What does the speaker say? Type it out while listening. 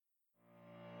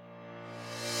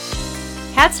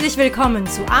Herzlich willkommen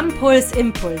zu Ampuls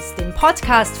Impuls, dem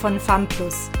Podcast von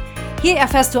FAMPlus. Hier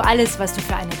erfährst du alles, was du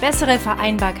für eine bessere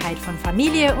Vereinbarkeit von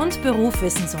Familie und Beruf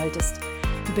wissen solltest.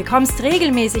 Du bekommst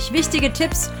regelmäßig wichtige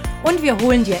Tipps und wir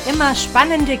holen dir immer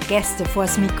spannende Gäste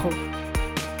vors Mikro.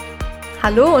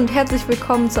 Hallo und herzlich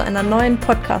willkommen zu einer neuen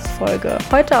Podcast-Folge,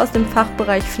 heute aus dem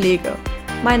Fachbereich Pflege.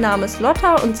 Mein Name ist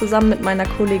Lotta und zusammen mit meiner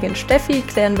Kollegin Steffi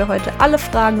klären wir heute alle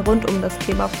Fragen rund um das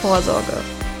Thema Vorsorge.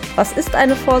 Was ist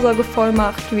eine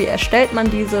Vorsorgevollmacht? Wie erstellt man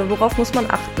diese? Worauf muss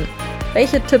man achten?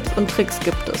 Welche Tipps und Tricks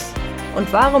gibt es?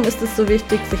 Und warum ist es so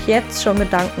wichtig, sich jetzt schon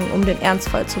Gedanken um den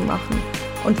Ernstfall zu machen?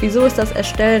 Und wieso ist das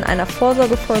Erstellen einer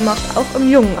Vorsorgevollmacht auch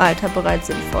im jungen Alter bereits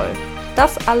sinnvoll?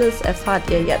 Das alles erfahrt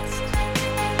ihr jetzt.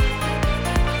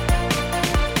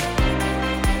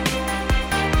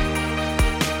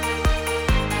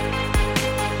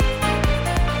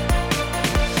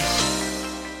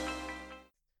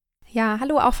 Ja,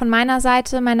 hallo auch von meiner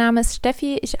Seite. Mein Name ist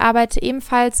Steffi. Ich arbeite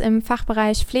ebenfalls im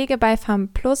Fachbereich Pflege bei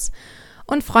FAMPlus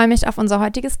und freue mich auf unser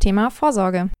heutiges Thema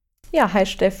Vorsorge. Ja, hi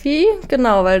Steffi.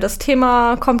 Genau, weil das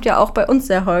Thema kommt ja auch bei uns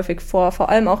sehr häufig vor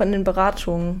allem auch in den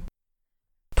Beratungen.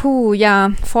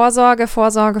 Ja, Vorsorge.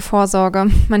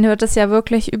 Man hört es ja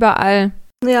wirklich überall.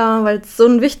 Ja, weil es so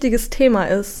ein wichtiges Thema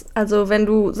ist. Also wenn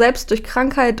du selbst durch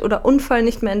Krankheit oder Unfall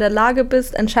nicht mehr in der Lage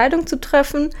bist, Entscheidungen zu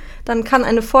treffen, dann kann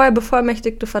eine vorher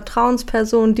bevollmächtigte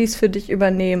Vertrauensperson dies für dich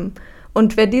übernehmen.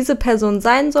 Und wer diese Person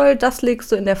sein soll, das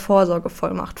legst du in der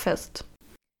Vorsorgevollmacht fest.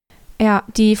 Ja,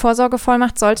 die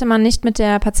Vorsorgevollmacht sollte man nicht mit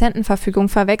der Patientenverfügung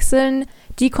verwechseln.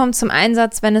 Die kommt zum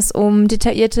Einsatz, wenn es um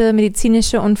detaillierte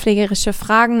medizinische und pflegerische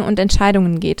Fragen und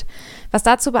Entscheidungen geht. Was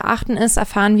da zu beachten ist,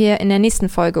 erfahren wir in der nächsten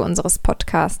Folge unseres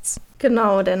Podcasts.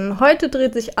 Genau, denn heute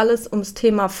dreht sich alles ums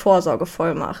Thema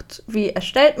Vorsorgevollmacht. Wie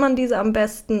erstellt man diese am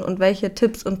besten und welche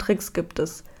Tipps und Tricks gibt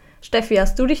es? Steffi,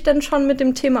 hast du dich denn schon mit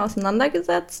dem Thema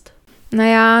auseinandergesetzt?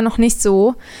 Naja, noch nicht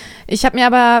so. Ich habe mir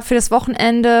aber für das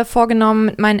Wochenende vorgenommen,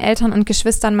 mit meinen Eltern und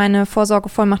Geschwistern meine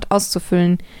Vorsorgevollmacht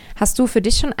auszufüllen. Hast du für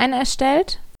dich schon eine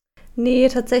erstellt? Nee,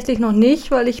 tatsächlich noch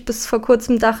nicht, weil ich bis vor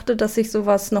kurzem dachte, dass ich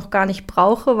sowas noch gar nicht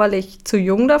brauche, weil ich zu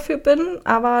jung dafür bin.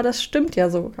 Aber das stimmt ja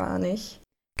so gar nicht.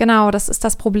 Genau, das ist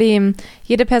das Problem.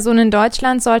 Jede Person in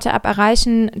Deutschland sollte ab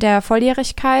Erreichen der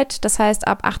Volljährigkeit, das heißt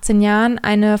ab 18 Jahren,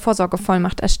 eine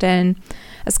Vorsorgevollmacht erstellen.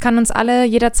 Es kann uns alle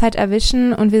jederzeit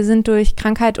erwischen und wir sind durch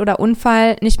Krankheit oder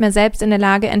Unfall nicht mehr selbst in der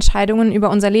Lage, Entscheidungen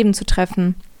über unser Leben zu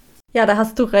treffen. Ja, da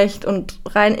hast du recht. Und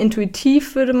rein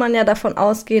intuitiv würde man ja davon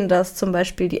ausgehen, dass zum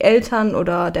Beispiel die Eltern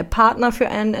oder der Partner für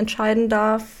einen entscheiden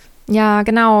darf. Ja,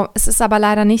 genau. Es ist aber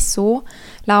leider nicht so.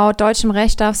 Laut deutschem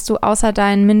Recht darfst du außer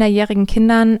deinen minderjährigen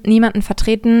Kindern niemanden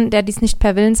vertreten, der dies nicht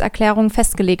per Willenserklärung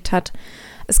festgelegt hat.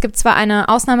 Es gibt zwar eine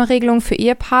Ausnahmeregelung für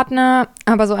Ehepartner,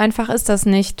 aber so einfach ist das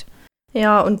nicht.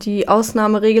 Ja, und die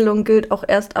Ausnahmeregelung gilt auch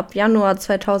erst ab Januar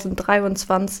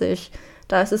 2023.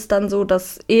 Da ist es dann so,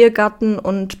 dass Ehegatten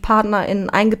und Partner in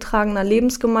eingetragener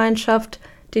Lebensgemeinschaft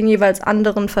den jeweils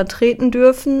anderen vertreten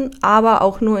dürfen, aber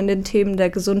auch nur in den Themen der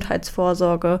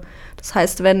Gesundheitsvorsorge. Das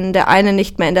heißt, wenn der eine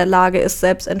nicht mehr in der Lage ist,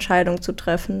 selbst Entscheidungen zu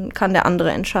treffen, kann der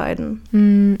andere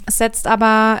entscheiden. Es setzt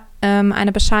aber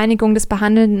eine Bescheinigung des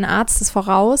behandelnden Arztes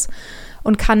voraus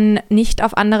und kann nicht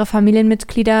auf andere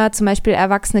Familienmitglieder, zum Beispiel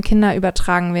erwachsene Kinder,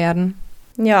 übertragen werden.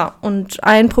 Ja, und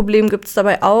ein Problem gibt es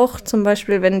dabei auch, zum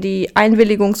Beispiel wenn die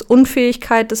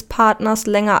Einwilligungsunfähigkeit des Partners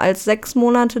länger als 6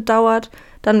 Monate dauert,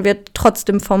 dann wird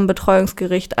trotzdem vom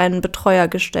Betreuungsgericht ein Betreuer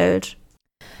gestellt.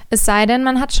 Es sei denn,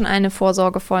 man hat schon eine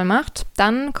Vorsorgevollmacht,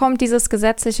 dann kommt dieses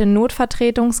gesetzliche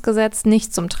Notvertretungsgesetz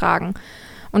nicht zum Tragen.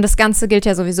 Und das Ganze gilt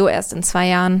ja sowieso erst in 2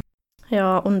 Jahren.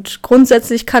 Ja, und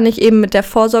grundsätzlich kann ich eben mit der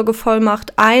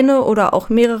Vorsorgevollmacht eine oder auch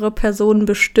mehrere Personen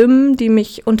bestimmen, die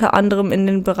mich unter anderem in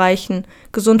den Bereichen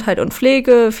Gesundheit und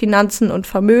Pflege, Finanzen und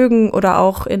Vermögen oder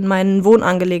auch in meinen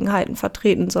Wohnangelegenheiten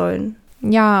vertreten sollen.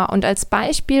 Ja, und als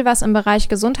Beispiel, was im Bereich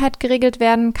Gesundheit geregelt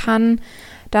werden kann,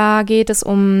 da geht es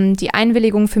um die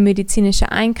Einwilligung für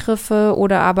medizinische Eingriffe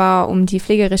oder aber um die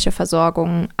pflegerische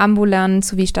Versorgung, ambulant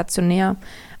sowie stationär.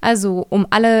 Also um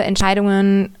alle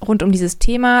Entscheidungen rund um dieses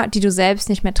Thema, die du selbst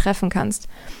nicht mehr treffen kannst.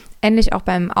 Ähnlich auch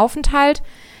beim Aufenthalt,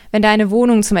 wenn deine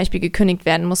Wohnung zum Beispiel gekündigt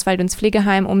werden muss, weil du ins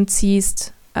Pflegeheim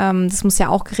umziehst, das muss ja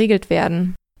auch geregelt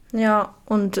werden. Ja,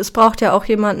 und es braucht ja auch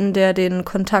jemanden, der den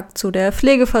Kontakt zu der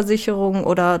Pflegeversicherung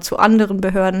oder zu anderen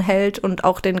Behörden hält und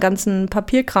auch den ganzen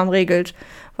Papierkram regelt,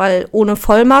 weil ohne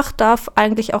Vollmacht darf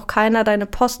eigentlich auch keiner deine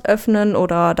Post öffnen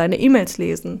oder deine E-Mails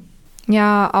lesen.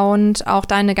 Ja, und auch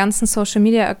deine ganzen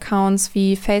Social-Media-Accounts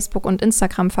wie Facebook und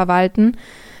Instagram verwalten,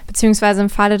 beziehungsweise im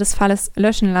Falle des Falles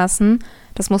löschen lassen.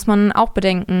 Das muss man auch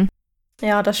bedenken.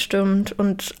 Ja, das stimmt.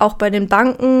 Und auch bei den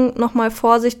Banken nochmal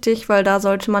vorsichtig, weil da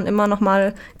sollte man immer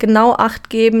nochmal genau Acht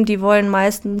geben. Die wollen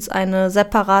meistens eine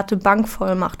separate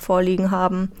Bankvollmacht vorliegen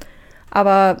haben.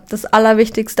 Aber das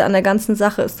Allerwichtigste an der ganzen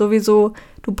Sache ist sowieso,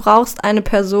 du brauchst eine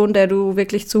Person, der du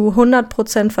wirklich zu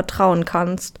 100% vertrauen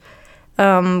kannst.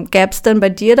 Gäbe es denn bei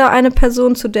dir da eine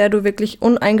Person, zu der du wirklich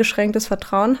uneingeschränktes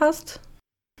Vertrauen hast?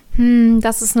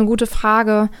 Das ist eine gute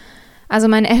Frage. Also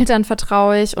meinen Eltern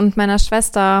vertraue ich und meiner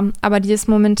Schwester, aber die ist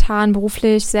momentan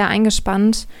beruflich sehr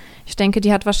eingespannt. Ich denke,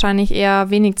 die hat wahrscheinlich eher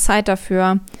wenig Zeit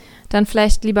dafür. Dann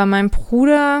vielleicht lieber mein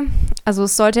Bruder. Also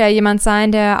es sollte ja jemand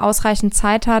sein, der ausreichend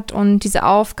Zeit hat und diese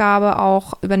Aufgabe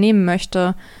auch übernehmen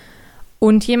möchte.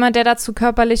 Und jemand, der dazu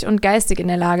körperlich und geistig in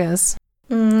der Lage ist.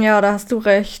 Ja, da hast du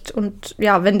recht. Und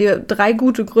ja, wenn dir 3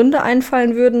 gute Gründe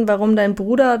einfallen würden, warum dein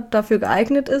Bruder dafür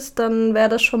geeignet ist, dann wäre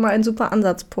das schon mal ein super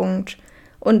Ansatzpunkt.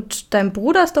 Und dein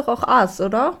Bruder ist doch auch Arzt,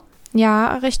 oder?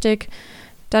 Ja, richtig.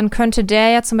 Dann könnte der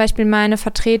ja zum Beispiel meine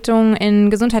Vertretung in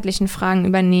gesundheitlichen Fragen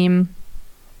übernehmen.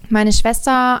 Meine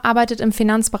Schwester arbeitet im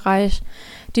Finanzbereich.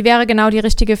 Die wäre genau die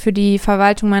richtige für die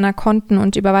Verwaltung meiner Konten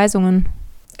und Überweisungen.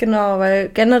 Genau, weil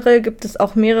generell gibt es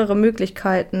auch mehrere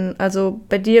Möglichkeiten. Also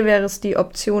bei dir wäre es die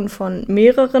Option von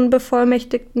mehreren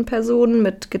bevollmächtigten Personen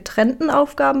mit getrennten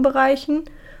Aufgabenbereichen.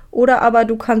 Oder aber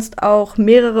du kannst auch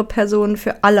mehrere Personen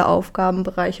für alle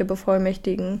Aufgabenbereiche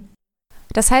bevollmächtigen.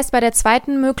 Das heißt, bei der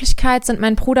zweiten Möglichkeit sind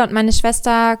mein Bruder und meine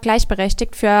Schwester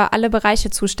gleichberechtigt für alle Bereiche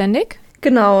zuständig?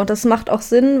 Genau, das macht auch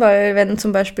Sinn, weil wenn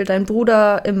zum Beispiel dein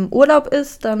Bruder im Urlaub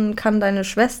ist, dann kann deine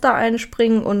Schwester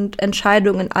einspringen und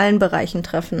Entscheidungen in allen Bereichen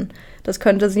treffen. Das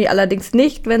könnte sie allerdings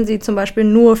nicht, wenn sie zum Beispiel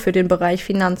nur für den Bereich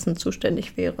Finanzen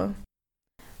zuständig wäre.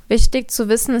 Wichtig zu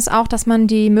wissen ist auch, dass man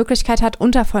die Möglichkeit hat,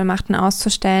 Untervollmachten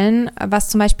auszustellen, was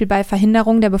zum Beispiel bei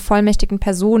Verhinderung der bevollmächtigten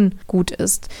Person gut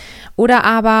ist. Oder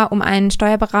aber, um einen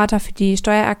Steuerberater für die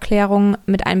Steuererklärung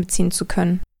mit einbeziehen zu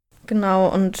können. Genau,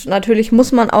 und natürlich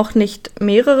muss man auch nicht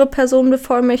mehrere Personen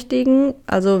bevollmächtigen.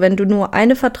 Also wenn du nur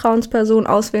eine Vertrauensperson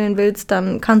auswählen willst,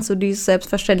 dann kannst du dies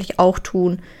selbstverständlich auch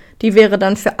tun. Die wäre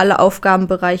dann für alle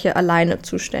Aufgabenbereiche alleine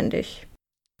zuständig.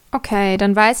 Okay,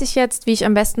 dann weiß ich jetzt, wie ich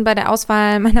am besten bei der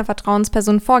Auswahl meiner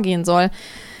Vertrauensperson vorgehen soll.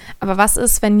 Aber was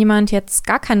ist, wenn jemand jetzt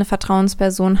gar keine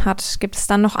Vertrauensperson hat? Gibt es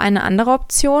dann noch eine andere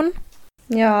Option?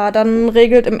 Ja, dann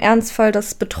regelt im Ernstfall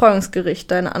das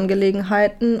Betreuungsgericht deine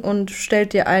Angelegenheiten und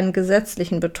stellt dir einen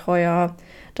gesetzlichen Betreuer.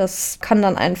 Das kann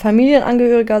dann ein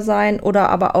Familienangehöriger sein oder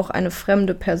aber auch eine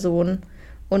fremde Person.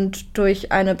 Und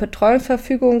durch eine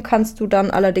Betreuungsverfügung kannst du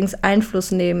dann allerdings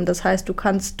Einfluss nehmen. Das heißt, du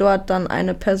kannst dort dann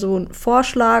eine Person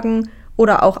vorschlagen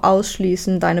oder auch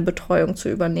ausschließen, deine Betreuung zu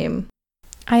übernehmen.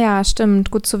 Ah ja,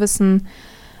 stimmt, gut zu wissen.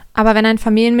 Aber wenn ein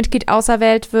Familienmitglied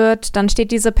auserwählt wird, dann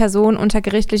steht diese Person unter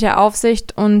gerichtlicher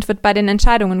Aufsicht und wird bei den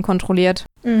Entscheidungen kontrolliert.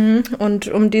 Und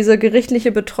um diese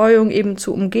gerichtliche Betreuung eben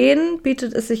zu umgehen,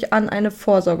 bietet es sich an, eine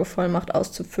Vorsorgevollmacht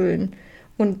auszufüllen.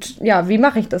 Und ja, wie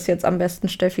mache ich das jetzt am besten,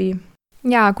 Steffi?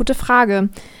 Ja, gute Frage.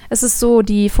 Es ist so,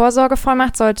 die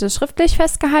Vorsorgevollmacht sollte schriftlich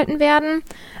festgehalten werden.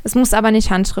 Es muss aber nicht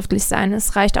handschriftlich sein.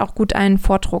 Es reicht auch gut ein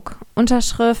Vordruck.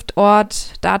 Unterschrift,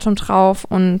 Ort, Datum drauf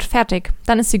und fertig.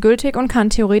 Dann ist sie gültig und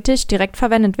kann theoretisch direkt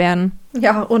verwendet werden.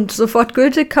 Ja, und sofort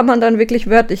gültig kann man dann wirklich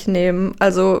wörtlich nehmen.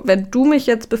 Also wenn du mich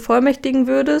jetzt bevollmächtigen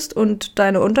würdest und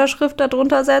deine Unterschrift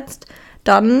darunter setzt,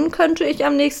 dann könnte ich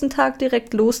am nächsten Tag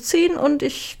direkt losziehen und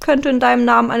ich könnte in deinem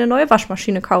Namen eine neue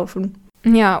Waschmaschine kaufen.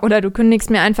 Ja, oder du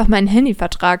kündigst mir einfach meinen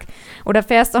Handyvertrag oder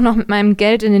fährst auch noch mit meinem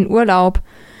Geld in den Urlaub.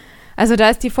 Also da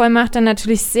ist die Vollmacht dann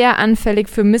natürlich sehr anfällig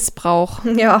für Missbrauch.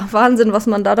 Ja, Wahnsinn, was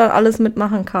man da dann alles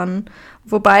mitmachen kann.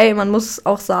 Wobei, man muss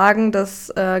auch sagen,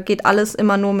 das geht alles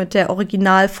immer nur mit der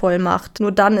Originalvollmacht.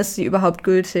 Nur dann ist sie überhaupt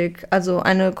gültig. Also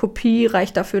eine Kopie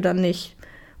reicht dafür dann nicht.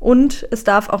 Und es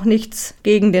darf auch nichts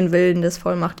gegen den Willen des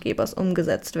Vollmachtgebers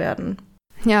umgesetzt werden.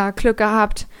 Ja, Glück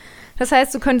gehabt. Das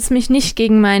heißt, du könntest mich nicht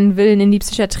gegen meinen Willen in die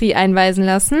Psychiatrie einweisen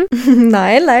lassen?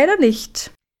 Nein, leider nicht.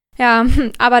 Ja,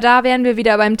 aber da wären wir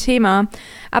wieder beim Thema.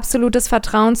 Absolutes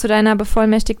Vertrauen zu deiner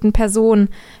bevollmächtigten Person,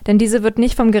 denn diese wird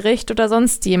nicht vom Gericht oder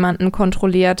sonst jemanden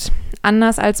kontrolliert.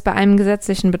 Anders als bei einem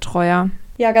gesetzlichen Betreuer.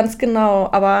 Ja, ganz genau.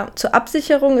 Aber zur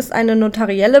Absicherung ist eine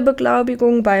notarielle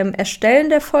Beglaubigung beim Erstellen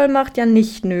der Vollmacht ja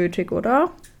nicht nötig,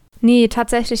 oder? Nee,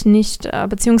 tatsächlich nicht,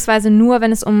 beziehungsweise nur,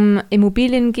 wenn es um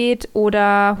Immobilien geht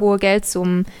oder hohe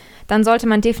Geldsummen. Dann sollte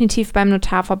man definitiv beim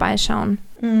Notar vorbeischauen.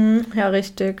 Ja,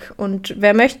 richtig. Und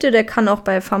wer möchte, der kann auch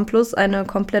bei FAMPlus eine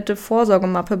komplette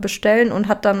Vorsorgemappe bestellen und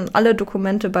hat dann alle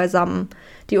Dokumente beisammen.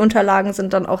 Die Unterlagen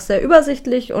sind dann auch sehr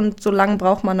übersichtlich und so lange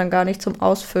braucht man dann gar nicht zum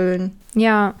Ausfüllen.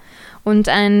 Ja, und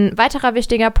ein weiterer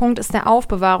wichtiger Punkt ist der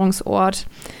Aufbewahrungsort.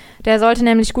 Der sollte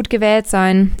nämlich gut gewählt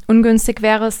sein. Ungünstig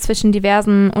wäre es zwischen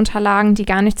diversen Unterlagen, die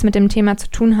gar nichts mit dem Thema zu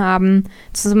tun haben.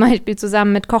 Zum Beispiel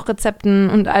zusammen mit Kochrezepten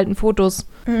und alten Fotos.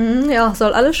 Ja,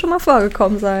 soll alles schon mal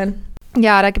vorgekommen sein.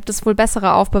 Ja, da gibt es wohl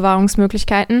bessere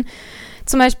Aufbewahrungsmöglichkeiten.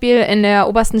 Zum Beispiel in der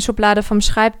obersten Schublade vom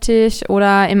Schreibtisch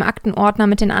oder im Aktenordner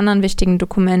mit den anderen wichtigen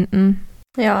Dokumenten.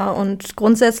 Ja, und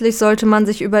grundsätzlich sollte man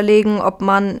sich überlegen, ob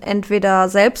man entweder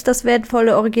selbst das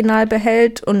wertvolle Original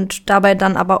behält und dabei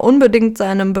dann aber unbedingt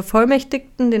seinem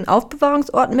Bevollmächtigten den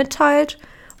Aufbewahrungsort mitteilt,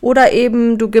 oder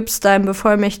eben du gibst deinem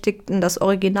Bevollmächtigten das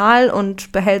Original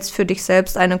und behältst für dich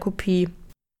selbst eine Kopie.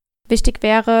 Wichtig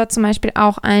wäre zum Beispiel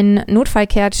auch ein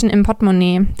Notfallkärtchen im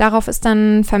Portemonnaie. Darauf ist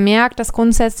dann vermerkt, dass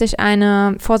grundsätzlich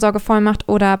eine Vorsorgevollmacht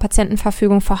oder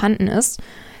Patientenverfügung vorhanden ist.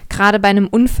 Gerade bei einem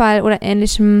Unfall oder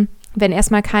Ähnlichem, wenn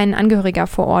erstmal kein Angehöriger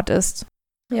vor Ort ist.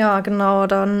 Ja, genau,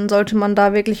 dann sollte man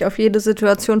da wirklich auf jede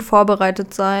Situation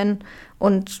vorbereitet sein.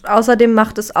 Und außerdem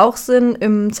macht es auch Sinn,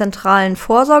 im zentralen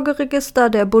Vorsorgeregister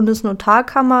der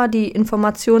Bundesnotarkammer die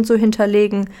Information zu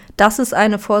hinterlegen, dass es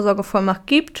eine Vorsorgevollmacht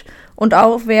gibt und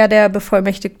auch wer der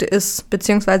Bevollmächtigte ist,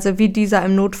 beziehungsweise wie dieser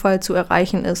im Notfall zu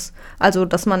erreichen ist. Also,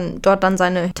 dass man dort dann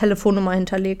seine Telefonnummer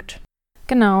hinterlegt.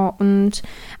 Genau, und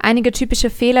einige typische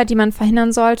Fehler, die man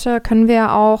verhindern sollte, können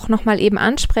wir auch nochmal eben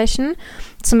ansprechen.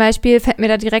 Zum Beispiel fällt mir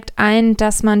da direkt ein,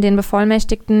 dass man den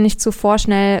Bevollmächtigten nicht zu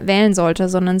vorschnell wählen sollte,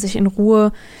 sondern sich in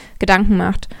Ruhe Gedanken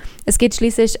macht. Es geht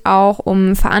schließlich auch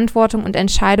um Verantwortung und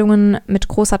Entscheidungen mit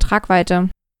großer Tragweite.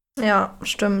 Ja,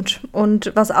 stimmt.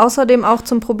 Und was außerdem auch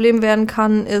zum Problem werden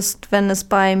kann, ist, wenn es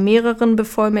bei mehreren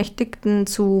Bevollmächtigten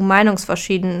zu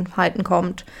Meinungsverschiedenheiten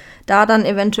kommt. Da dann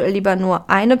eventuell lieber nur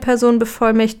eine Person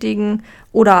bevollmächtigen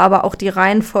oder aber auch die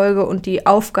Reihenfolge und die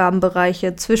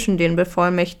Aufgabenbereiche zwischen den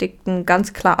Bevollmächtigten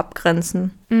ganz klar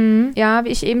abgrenzen. Ja, wie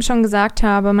ich eben schon gesagt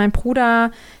habe, mein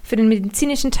Bruder für den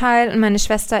medizinischen Teil und meine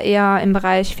Schwester eher im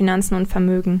Bereich Finanzen und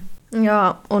Vermögen.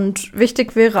 Ja, und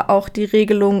wichtig wäre auch die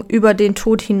Regelung über den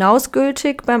Tod hinaus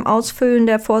gültig beim Ausfüllen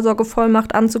der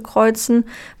Vorsorgevollmacht anzukreuzen,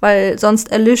 weil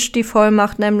sonst erlischt die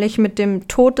Vollmacht nämlich mit dem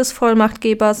Tod des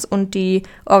Vollmachtgebers und die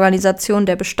Organisation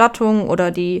der Bestattung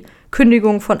oder die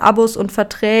Kündigung von Abos und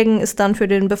Verträgen ist dann für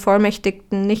den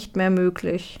Bevollmächtigten nicht mehr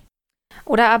möglich.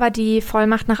 Oder aber die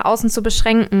Vollmacht nach außen zu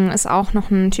beschränken, ist auch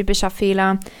noch ein typischer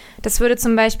Fehler. Das würde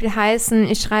zum Beispiel heißen,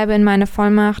 ich schreibe in meine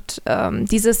Vollmacht,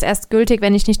 diese ist erst gültig,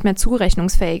 wenn ich nicht mehr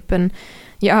zurechnungsfähig bin.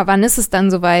 Ja, wann ist es dann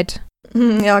soweit?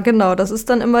 Ja, genau, das ist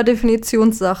dann immer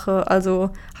Definitionssache. Also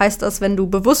heißt das, wenn du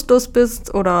bewusstlos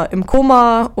bist oder im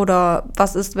Koma, oder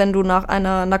was ist, wenn du nach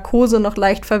einer Narkose noch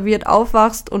leicht verwirrt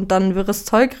aufwachst und dann wirres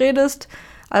Zeug redest?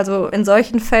 Also in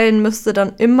solchen Fällen müsste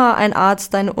dann immer ein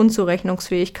Arzt deine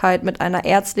Unzurechnungsfähigkeit mit einer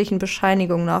ärztlichen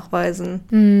Bescheinigung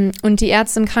nachweisen. Und die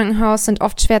Ärzte im Krankenhaus sind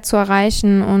oft schwer zu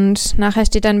erreichen und nachher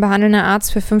steht dein behandelnder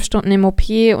Arzt für 5 Stunden im OP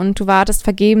und du wartest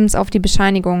vergebens auf die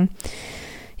Bescheinigung.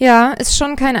 Ja, ist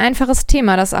schon kein einfaches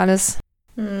Thema, das alles.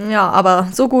 Ja, aber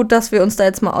so gut, dass wir uns da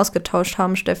jetzt mal ausgetauscht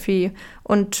haben, Steffi.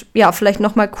 Und ja, vielleicht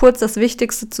noch mal kurz das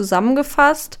Wichtigste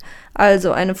zusammengefasst.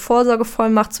 Also eine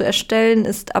Vorsorgevollmacht zu erstellen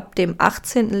ist ab dem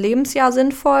 18. Lebensjahr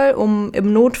sinnvoll, um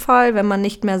im Notfall, wenn man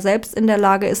nicht mehr selbst in der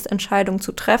Lage ist, Entscheidungen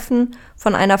zu treffen,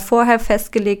 von einer vorher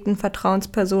festgelegten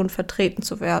Vertrauensperson vertreten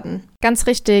zu werden. Ganz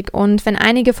richtig. Und wenn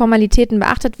einige Formalitäten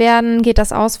beachtet werden, geht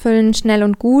das Ausfüllen schnell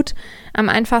und gut, am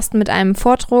einfachsten mit einem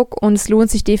Vordruck und es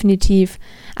lohnt sich definitiv.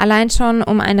 Allein schon,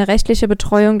 um eine rechtliche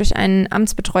Betreuung durch einen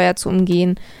Amtsbetreuer zu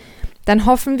umgehen. Dann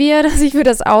hoffen wir, dass ich für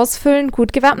das Ausfüllen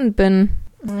gut gewappnet bin.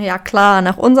 Ja klar,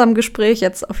 nach unserem Gespräch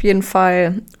jetzt auf jeden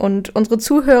Fall. Und unsere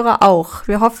Zuhörer auch.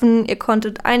 Wir hoffen, ihr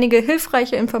konntet einige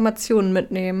hilfreiche Informationen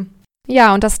mitnehmen.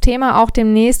 Ja, und das Thema auch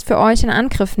demnächst für euch in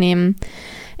Angriff nehmen.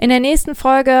 In der nächsten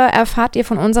Folge erfahrt ihr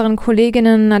von unseren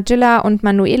Kolleginnen Nadjilla und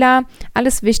Manuela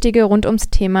alles Wichtige rund ums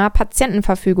Thema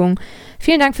Patientenverfügung.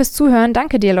 Vielen Dank fürs Zuhören.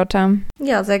 Danke dir, Lotta.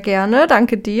 Ja, sehr gerne.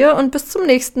 Danke dir und bis zum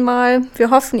nächsten Mal.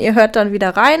 Wir hoffen, ihr hört dann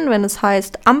wieder rein, wenn es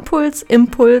heißt Ampuls,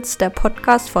 Impuls, der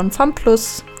Podcast von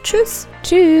FAMplus. Tschüss.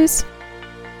 Tschüss.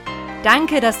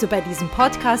 Danke, dass du bei diesem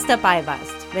Podcast dabei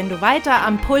warst. Wenn du weiter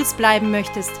am Puls bleiben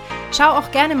möchtest, schau auch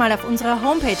gerne mal auf unserer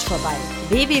Homepage vorbei,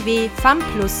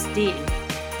 www.famplus.de.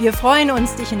 Wir freuen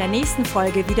uns, dich in der nächsten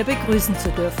Folge wieder begrüßen zu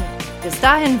dürfen. Bis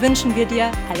dahin wünschen wir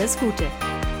dir alles Gute.